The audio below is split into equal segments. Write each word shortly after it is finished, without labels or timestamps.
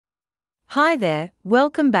Hi there,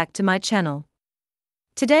 welcome back to my channel.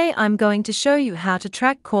 Today I'm going to show you how to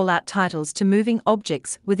track callout titles to moving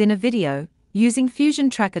objects within a video, using Fusion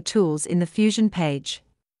Tracker tools in the Fusion page.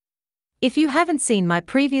 If you haven't seen my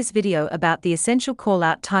previous video about the essential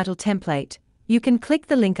callout title template, you can click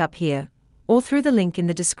the link up here, or through the link in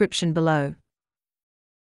the description below.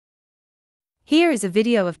 Here is a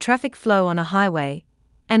video of traffic flow on a highway,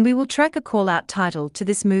 and we will track a callout title to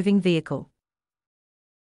this moving vehicle.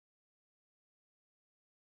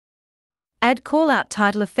 Add callout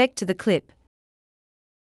title effect to the clip.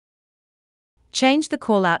 Change the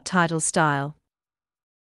callout title style.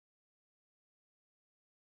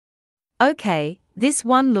 OK, this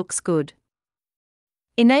one looks good.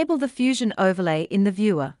 Enable the Fusion overlay in the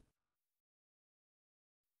viewer.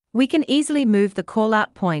 We can easily move the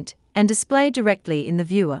callout point and display directly in the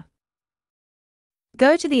viewer.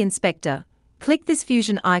 Go to the inspector, click this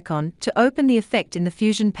Fusion icon to open the effect in the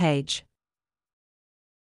Fusion page.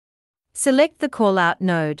 Select the callout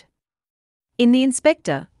node. In the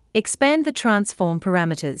inspector, expand the transform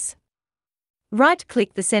parameters.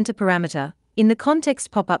 Right-click the center parameter. In the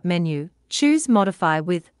context pop-up menu, choose Modify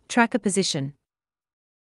with Tracker Position.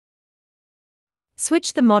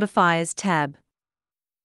 Switch the Modifiers tab.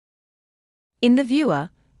 In the viewer,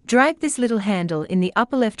 drag this little handle in the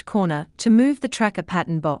upper left corner to move the tracker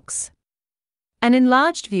pattern box. An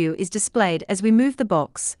enlarged view is displayed as we move the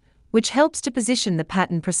box, which helps to position the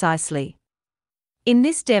pattern precisely. In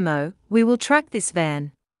this demo, we will track this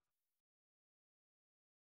van.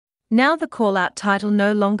 Now the callout title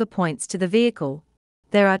no longer points to the vehicle.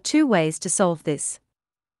 There are two ways to solve this.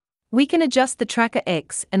 We can adjust the tracker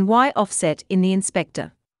X and Y offset in the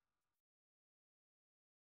inspector,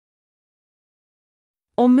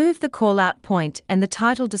 or move the callout point and the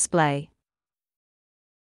title display.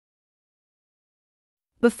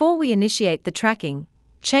 Before we initiate the tracking,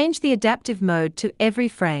 change the adaptive mode to every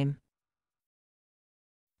frame.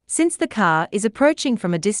 Since the car is approaching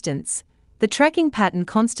from a distance, the tracking pattern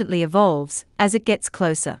constantly evolves as it gets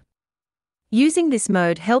closer. Using this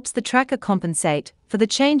mode helps the tracker compensate for the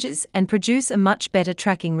changes and produce a much better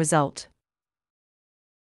tracking result.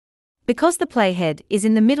 Because the playhead is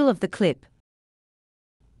in the middle of the clip,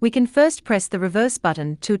 we can first press the reverse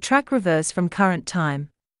button to track reverse from current time.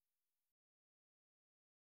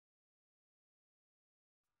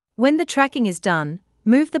 When the tracking is done,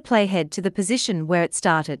 move the playhead to the position where it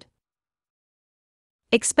started.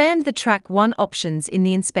 Expand the Track 1 options in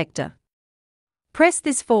the inspector. Press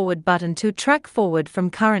this forward button to track forward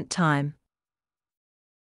from current time.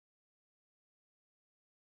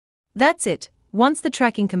 That's it. Once the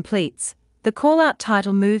tracking completes, the callout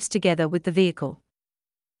title moves together with the vehicle.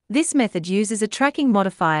 This method uses a tracking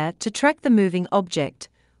modifier to track the moving object,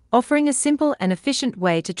 offering a simple and efficient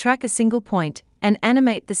way to track a single point and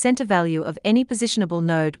animate the center value of any positionable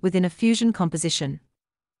node within a Fusion composition.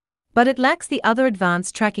 But it lacks the other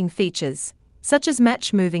advanced tracking features, such as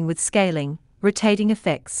match moving with scaling, rotating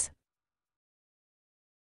effects.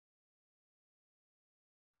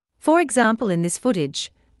 For example, in this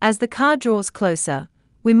footage, as the car draws closer,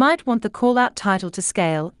 we might want the callout title to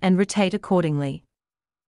scale and rotate accordingly.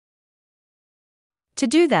 To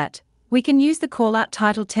do that, we can use the callout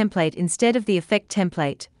title template instead of the effect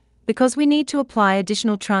template, because we need to apply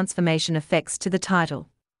additional transformation effects to the title.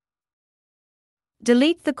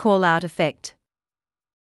 Delete the callout effect.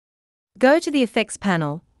 Go to the Effects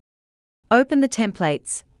panel. Open the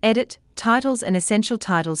Templates, Edit, Titles and Essential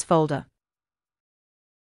Titles folder.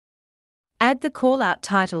 Add the callout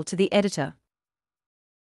title to the editor.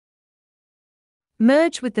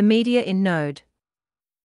 Merge with the media in node.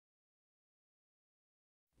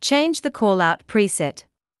 Change the callout preset.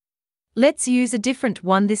 Let's use a different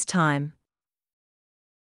one this time.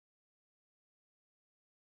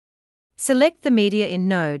 Select the media in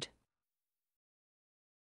node.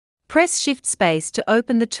 Press Shift Space to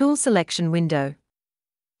open the tool selection window.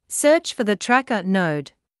 Search for the tracker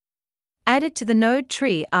node. Add it to the node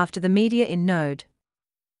tree after the media in node.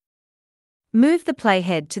 Move the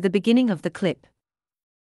playhead to the beginning of the clip.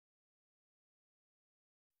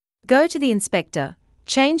 Go to the inspector,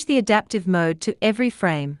 change the adaptive mode to every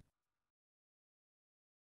frame.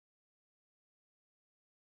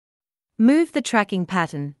 Move the tracking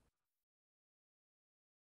pattern.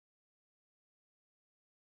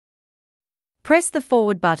 Press the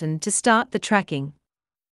forward button to start the tracking.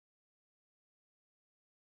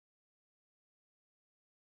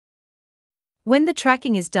 When the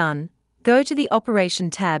tracking is done, go to the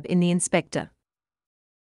Operation tab in the inspector.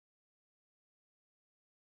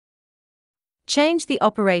 Change the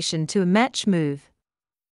operation to Match Move.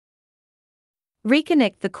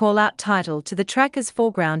 Reconnect the callout title to the tracker's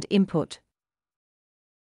foreground input.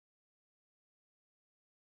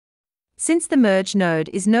 Since the merge node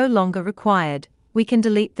is no longer required, we can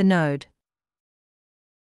delete the node.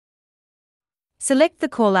 Select the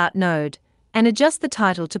callout node and adjust the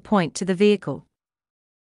title to point to the vehicle.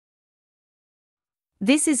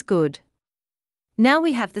 This is good. Now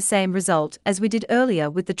we have the same result as we did earlier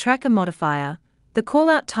with the tracker modifier. The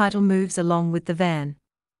callout title moves along with the van.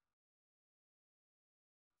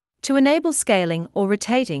 To enable scaling or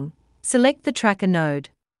rotating, select the tracker node.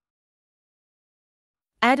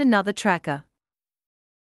 Add another tracker.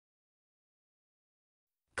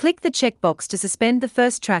 Click the checkbox to suspend the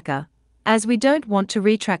first tracker, as we don't want to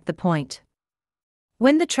retrack the point.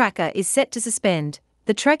 When the tracker is set to suspend,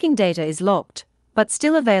 the tracking data is locked, but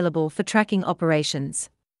still available for tracking operations.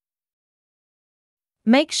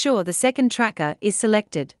 Make sure the second tracker is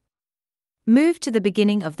selected. Move to the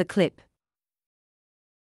beginning of the clip.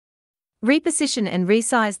 Reposition and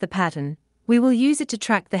resize the pattern. We will use it to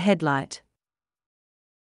track the headlight.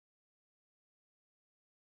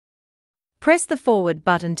 Press the forward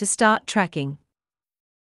button to start tracking.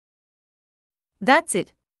 That's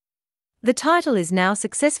it. The title is now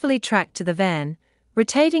successfully tracked to the van,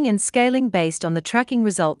 rotating and scaling based on the tracking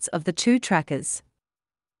results of the two trackers.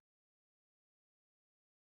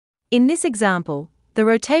 In this example, the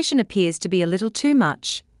rotation appears to be a little too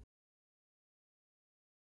much.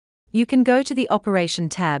 You can go to the Operation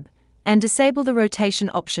tab and disable the rotation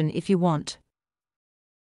option if you want.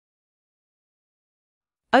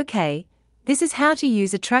 Okay, this is how to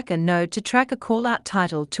use a tracker node to track a callout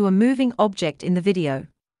title to a moving object in the video.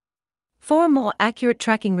 For a more accurate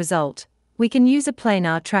tracking result, we can use a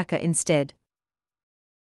planar tracker instead.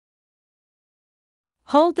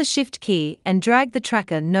 Hold the Shift key and drag the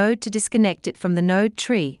tracker node to disconnect it from the node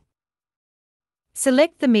tree.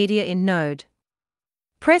 Select the Media in node.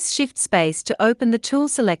 Press Shift Space to open the tool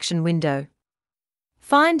selection window.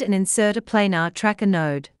 Find and insert a planar tracker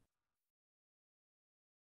node.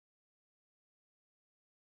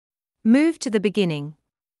 Move to the beginning.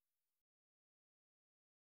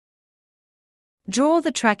 Draw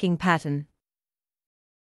the tracking pattern.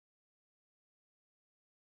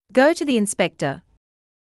 Go to the inspector.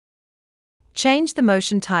 Change the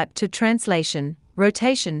motion type to translation,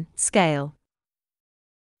 rotation, scale.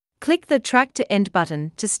 Click the Track to End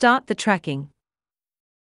button to start the tracking.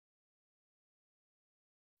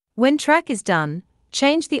 When track is done,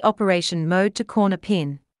 change the operation mode to corner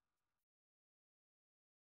pin.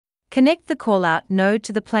 Connect the callout node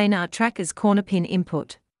to the planar tracker's corner pin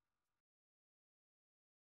input.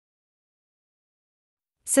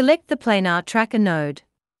 Select the planar tracker node.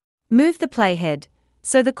 Move the playhead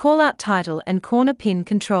so the callout title and corner pin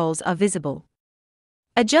controls are visible.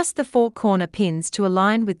 Adjust the four corner pins to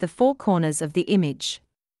align with the four corners of the image.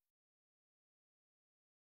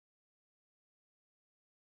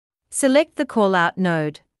 Select the callout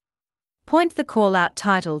node. Point the callout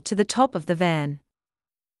title to the top of the van.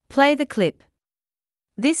 Play the clip.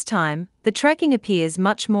 This time, the tracking appears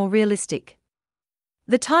much more realistic.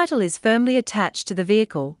 The title is firmly attached to the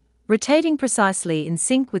vehicle, rotating precisely in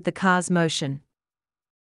sync with the car's motion.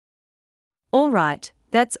 Alright,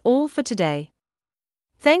 that's all for today.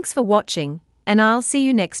 Thanks for watching, and I'll see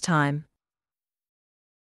you next time.